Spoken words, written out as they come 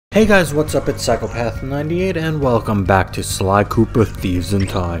Hey guys, what's up? It's Psychopath98 and welcome back to Sly Cooper Thieves in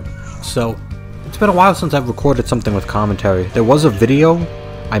Time. So, it's been a while since I've recorded something with commentary. There was a video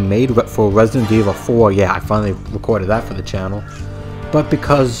I made for Resident Evil 4, yeah, I finally recorded that for the channel. But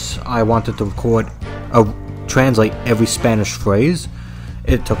because I wanted to translate every Spanish phrase,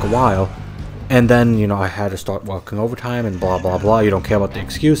 it took a while. And then, you know, I had to start working overtime and blah blah blah. You don't care about the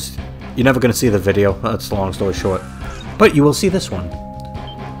excuse. You're never gonna see the video, that's the long story short. But you will see this one.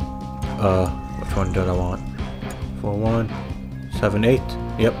 Which one did I want? 4178.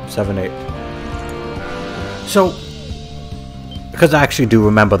 Yep, 78. So, because I actually do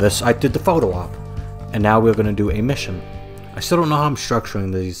remember this, I did the photo op, and now we're gonna do a mission. I still don't know how I'm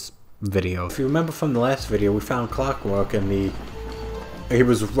structuring these videos. If you remember from the last video, we found Clockwork, and he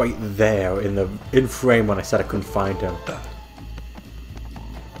was right there in frame when I said I couldn't find him.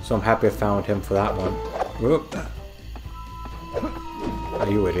 So I'm happy I found him for that one. Whoop. Oh,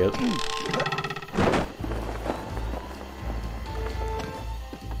 you idiot.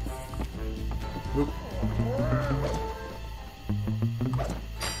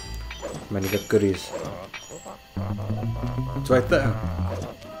 Man, you got goodies. It's right there.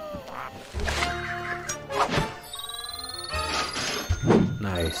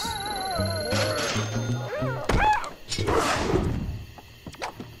 Nice.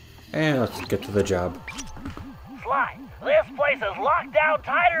 And let's get to the job. Sly, this place is locked down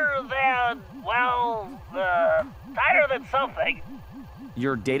tighter than, well, tighter than something.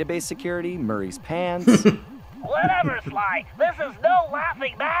 Your database security, Murray's pants. Whatever, Sly, this is no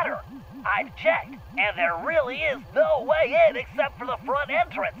laughing matter. I've checked, and there really is no way in except for the front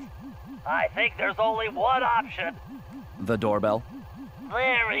entrance. I think there's only one option. The doorbell.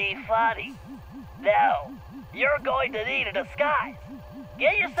 Very funny. No, you're going to need a disguise.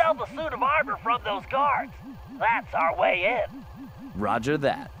 Get yourself a suit of armor from those guards. That's our way in. Roger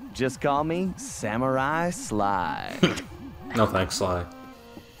that. Just call me Samurai Sly. No thanks, Sly.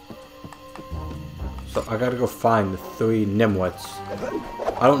 So I gotta go find the 3 Nimwits.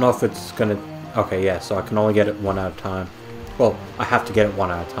 I don't know if it's gonna... Okay, yeah, so I can only get it one at a time. Well, I have to get it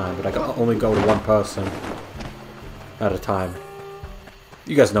one at a time, but I can only go to one person at a time.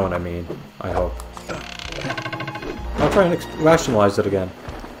 You guys know what I mean, I hope. I'll try and rationalize it again.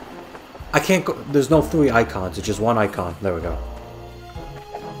 I can't go... There's no 3 icons, it's just one icon. There we go.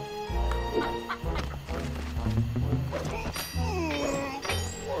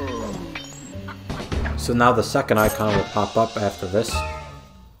 So now the second icon will pop up after this.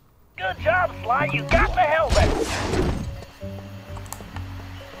 Good job, Sly. You got the helmet.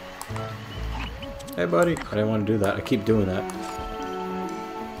 Hey, buddy. I didn't want to do that. I keep doing that.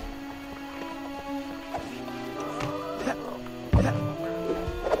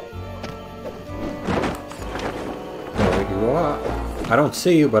 There you are. I don't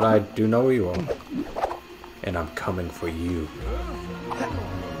see you, but I do know where you are. And I'm coming for you.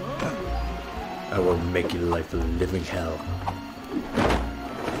 I will make your life a living hell.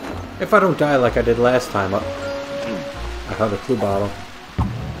 If I don't die like I did last time, I heard a clue bottle.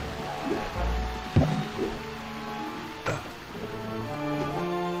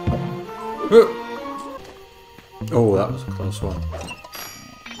 Oh, that was a close one.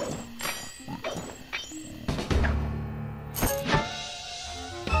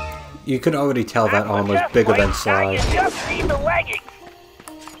 You could already tell that arm was bigger than Sly. You just need the leggings.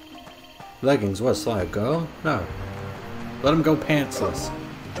 Leggings? What, Sly, a girl? No. Let him go pantsless.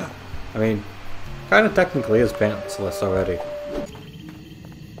 I mean, kinda technically is pantsless already.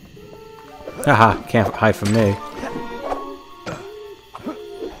 Haha, can't hide from me.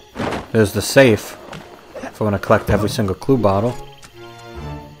 There's the safe. If I want to collect every single clue bottle.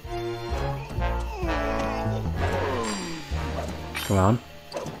 Come on.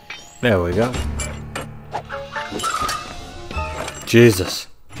 There we go. Jesus.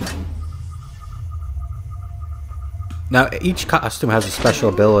 Now, each costume has a special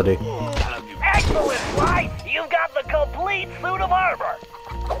ability. Excellent, Sly! You've got the complete suit of armor!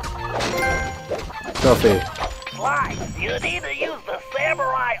 Trophy. Sly, you need to use the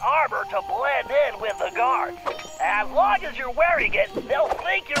samurai armor to blend in with the guards. As long as you're wearing it, they'll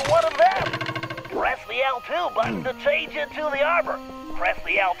think you're one of them. Press the L2 button to change into the armor. Press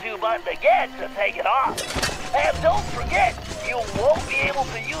the L2 button again to take it off. And don't forget, you won't be able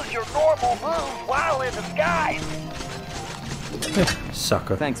to use your normal moves while in disguise.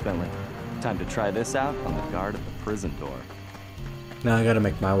 Sucker. Thanks, Bentley. Time to try this out on the guard at the prison door. Now I gotta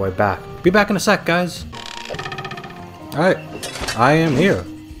make my way back. Be back in a sec, guys. Alright. I am here.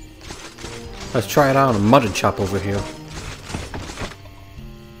 Let's try it out on a mutton chop over here.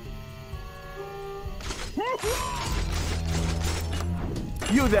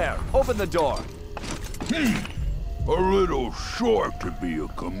 You there! Open the door! A little short to be a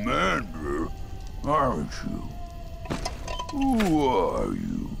commander, aren't you? Who are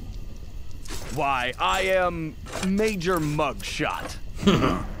you? Why, I am Major Mugshot.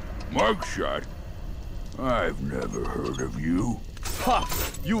 Mugshot? I've never heard of you. Ha!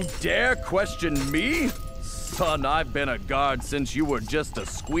 You dare question me? Son, I've been a guard since you were just a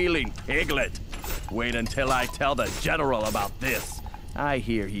squealing piglet. Wait until I tell the General about this. I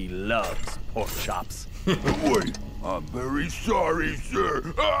hear he loves pork chops. Wait, I'm very sorry, sir.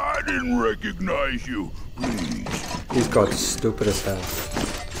 I didn't recognize you. Please. These guys are stupid as hell.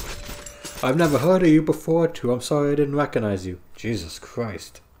 I've never heard of you before, too. I'm sorry I didn't recognize you. Jesus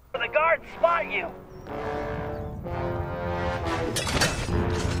Christ. The guards spot you.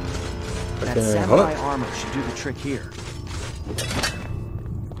 That samurai armor should do the trick here.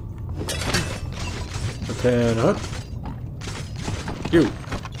 Then up. You.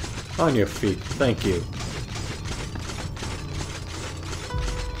 On your feet. Thank you.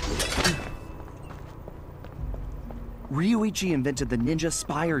 Rioichi invented the ninja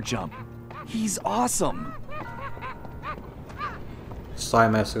spire jump. He's awesome. Sly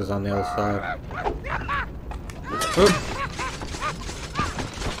Master's on the other side. Oop.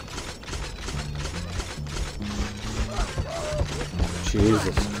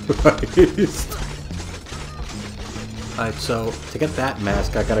 Jesus Christ. Alright, so to get that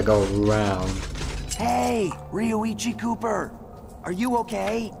mask, I gotta go around. Hey, Rioichi Cooper. Are you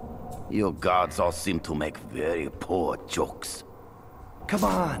okay? You guards all seem to make very poor jokes. Come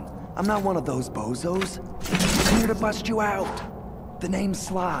on. I'm not one of those bozos. I'm here to bust you out. The name's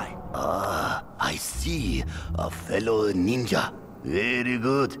Sly. I see. A fellow ninja. Very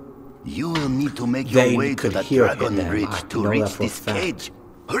good. You will need to make your way to the Dragon Bridge to reach this cage.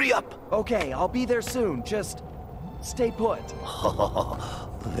 Hurry up! Okay, I'll be there soon. Just stay put.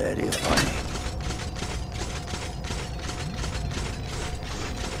 Very funny.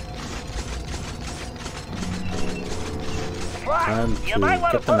 Time You to might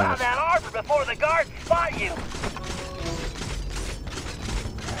want to get the put on mask. that armor before the guards spot you.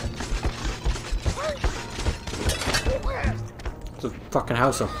 It's a fucking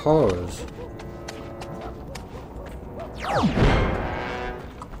house of horrors.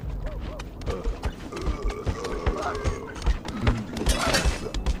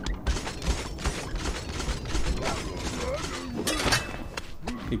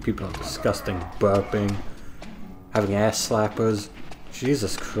 These people are disgusting, burping, having ass slappers.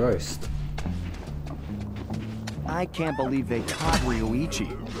 Jesus Christ. I can't believe they caught Rioichi.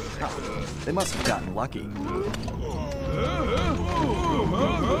 They must have gotten lucky.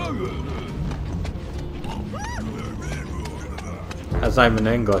 As I'm in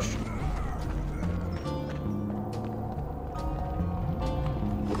English.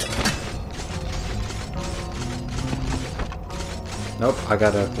 Nope, I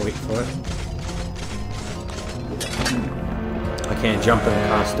gotta wait for it. I can't jump in the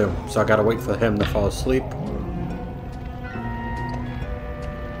costume, so I gotta wait for him to fall asleep.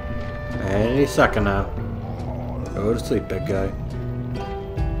 Any second now. Go to sleep, big guy.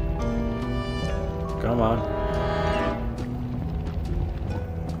 Come on.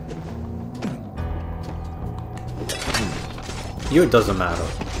 You, it doesn't matter.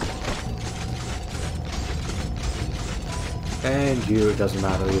 And you, it doesn't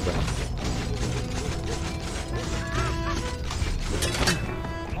matter either.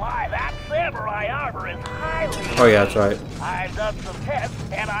 Why, that samurai armor is highly... Oh yeah, that's right. I've done some tests,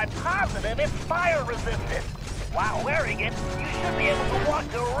 and I'm positive it's fire resistant. While wearing it, you should be able to walk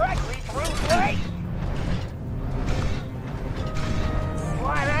directly through space.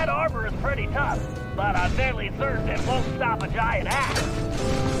 Why, that armor is pretty tough, but I'm fairly certain it won't stop a giant axe.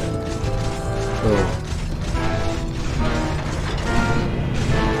 Oh.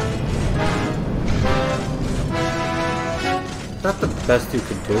 Is that the best you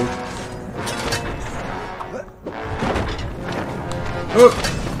could do?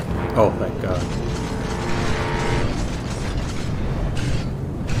 Oh, thank God.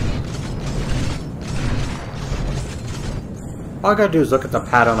 All I gotta do is look at the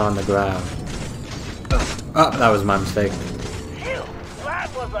pattern on the ground. Oh, that was my mistake. Phew, that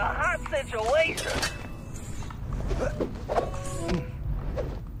was a hot situation.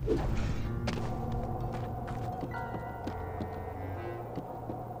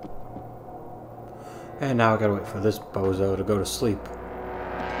 And now I gotta wait for this bozo to go to sleep.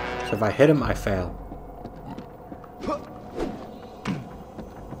 So if I hit him, I fail.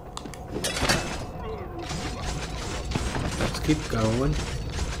 Let's keep going.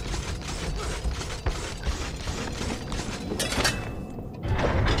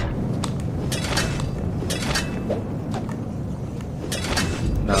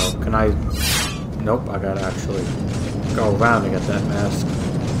 Can I... Nope, I gotta actually go around to get that mask.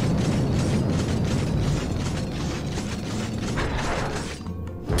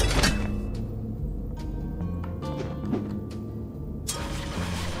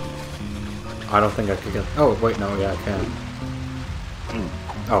 I don't think I could get... Oh, wait, no, yeah, I can.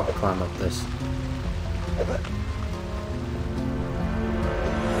 Oh, climb up this.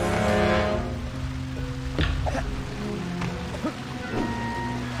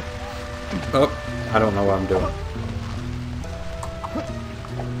 Oh, I don't know what I'm doing.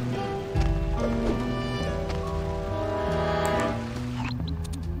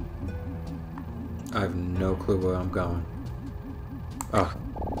 I have no clue where I'm going. Oh,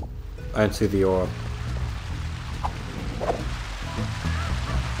 I didn't see the orb.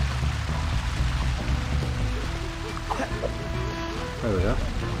 There we go.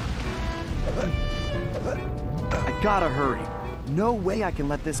 I gotta hurry. No way I can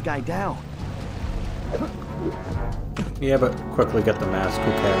let this guy down. Yeah, but quickly get the mask,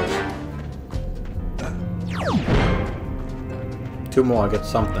 who cares? 2 more, I get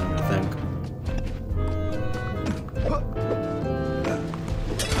something, I think.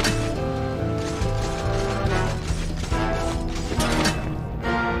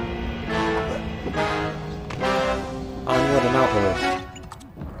 Onward and outward.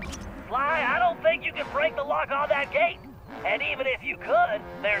 Sly, I don't think you can break the lock on that gate. And even if you could,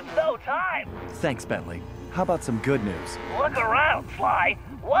 there's no time. Thanks, Bentley. How about some good news? Look around, Sly.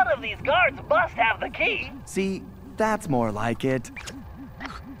 One of these guards must have the key. See, that's more like it.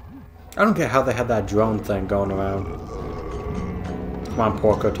 I don't get how they had that drone thing going around. Come on,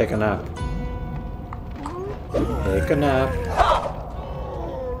 Porco, take a nap. Take a nap.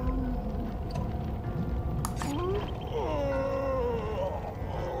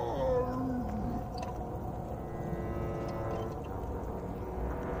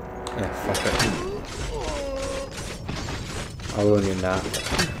 Yeah, fuck it. I'll ruin your nap.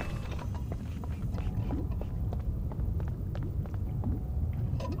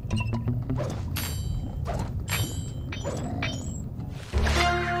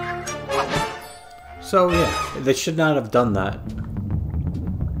 So yeah, they should not have done that.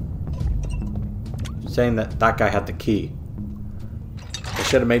 Saying that that guy had the key. They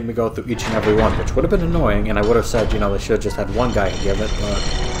should have made me go through each and every one, which would have been annoying, and I would have said, you know, they should have just had one guy give it, but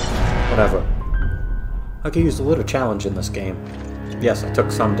whatever. I could use a little challenge in this game. Yes, I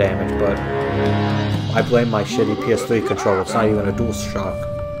took some damage, but I blame my shitty PS3 controller. It's not even a DualShock.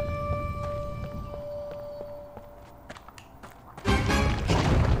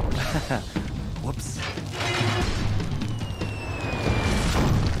 Whoops.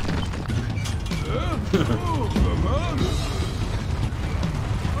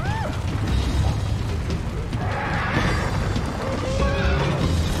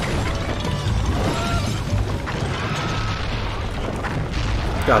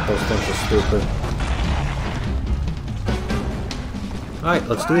 God, those things are stupid. Alright,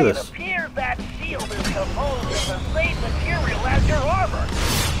 let's do this. It appears that shield is composed of the same material as your armor.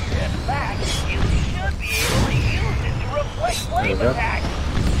 In fact, you should be able to use it to reflect flame attacks.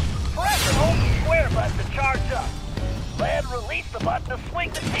 Press and hold the square button to charge up. Then release the button to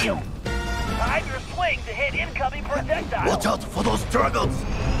swing the shield. Time your swing to hit incoming projectiles. Watch out for those dragons!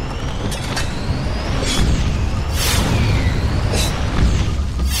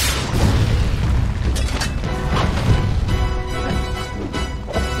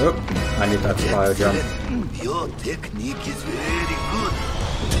 Oop, I need that fire jump. Your technique is very good.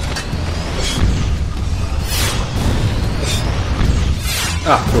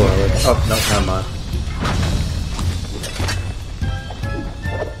 Ah, cool. Oh, no, never mind.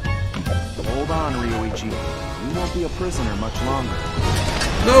 Hold on, Rioichi. You won't be a prisoner much longer.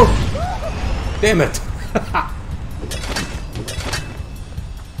 No! Damn it!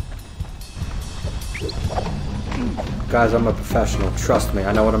 Guys, I'm a professional. Trust me,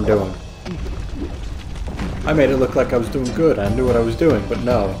 I know what I'm doing. I made it look like I was doing good. I knew what I was doing, but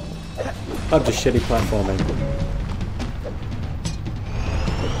no. I'm just shitty platforming.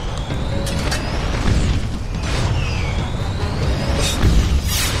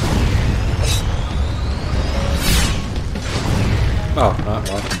 Oh, not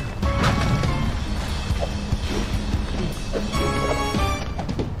well.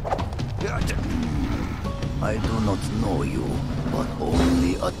 I do not know you, but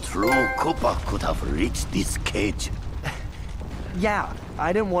only a true Cooper could have reached this cage. Yeah,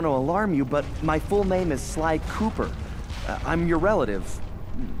 I didn't want to alarm you, but my full name is Sly Cooper. I'm your relative.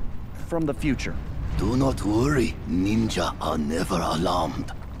 From the future. Do not worry, ninja are never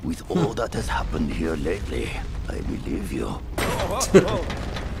alarmed. With all that has happened here lately, I believe you.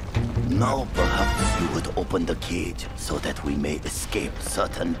 Now perhaps you would open the cage so that we may escape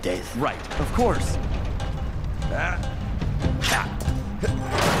certain death. Right, of course. I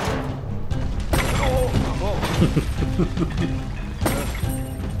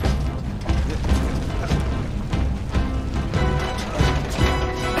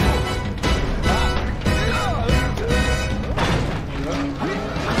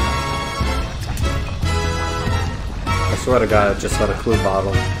swear to God, I just had a clue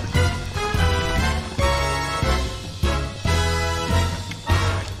bottle.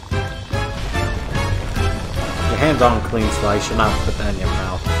 Your hands aren't clean, Sly. You should not put that in your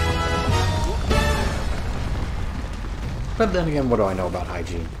mouth. But then again, what do I know about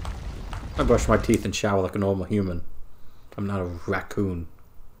hygiene? I brush my teeth and shower like a normal human. I'm not a raccoon.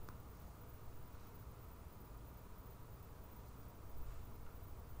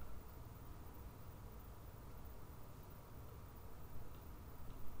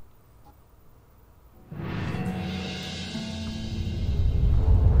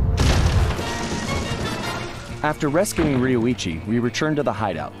 After rescuing Rioichi, we returned to the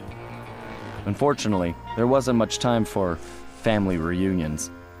hideout. Unfortunately, there wasn't much time for family reunions.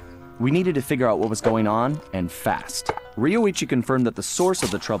 We needed to figure out what was going on, and fast. Rioichi confirmed that the source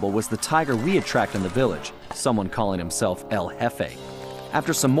of the trouble was the tiger we had tracked in the village, someone calling himself El Jefe.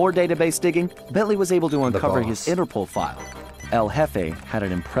 After some more database digging, Bentley was able to uncover his Interpol file. El Jefe had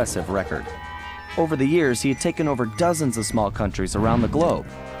an impressive record. Over the years, he had taken over dozens of small countries around the globe,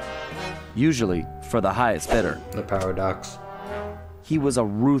 usually for the highest bidder. The paradox. He was a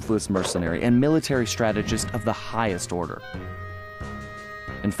ruthless mercenary and military strategist of the highest order.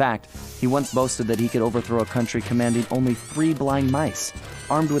 In fact, he once boasted that he could overthrow a country commanding only 3 blind mice,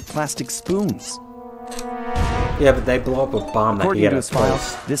 armed with plastic spoons. Yeah, but they blow up a bomb that he had According to his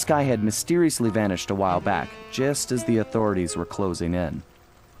files, this guy had mysteriously vanished a while back, just as the authorities were closing in.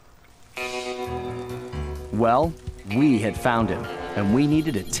 Well, we had found him, and we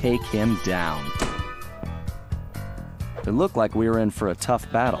needed to take him down. It looked like we were in for a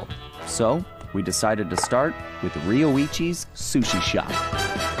tough battle, so we decided to start with Rioichi's sushi shop.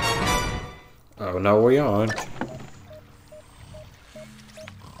 Oh, no, we aren't.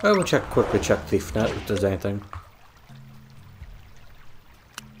 I will quickly check ThiefNet if there's anything.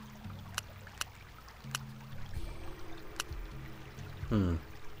 I'll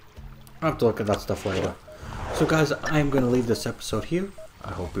have to look at that stuff later. So guys, I am going to leave this episode here.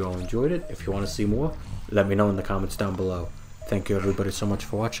 I hope you all enjoyed it. If you want to see more, let me know in the comments down below. Thank you everybody so much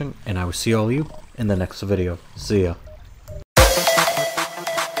for watching, and I will see all of you in the next video. See ya.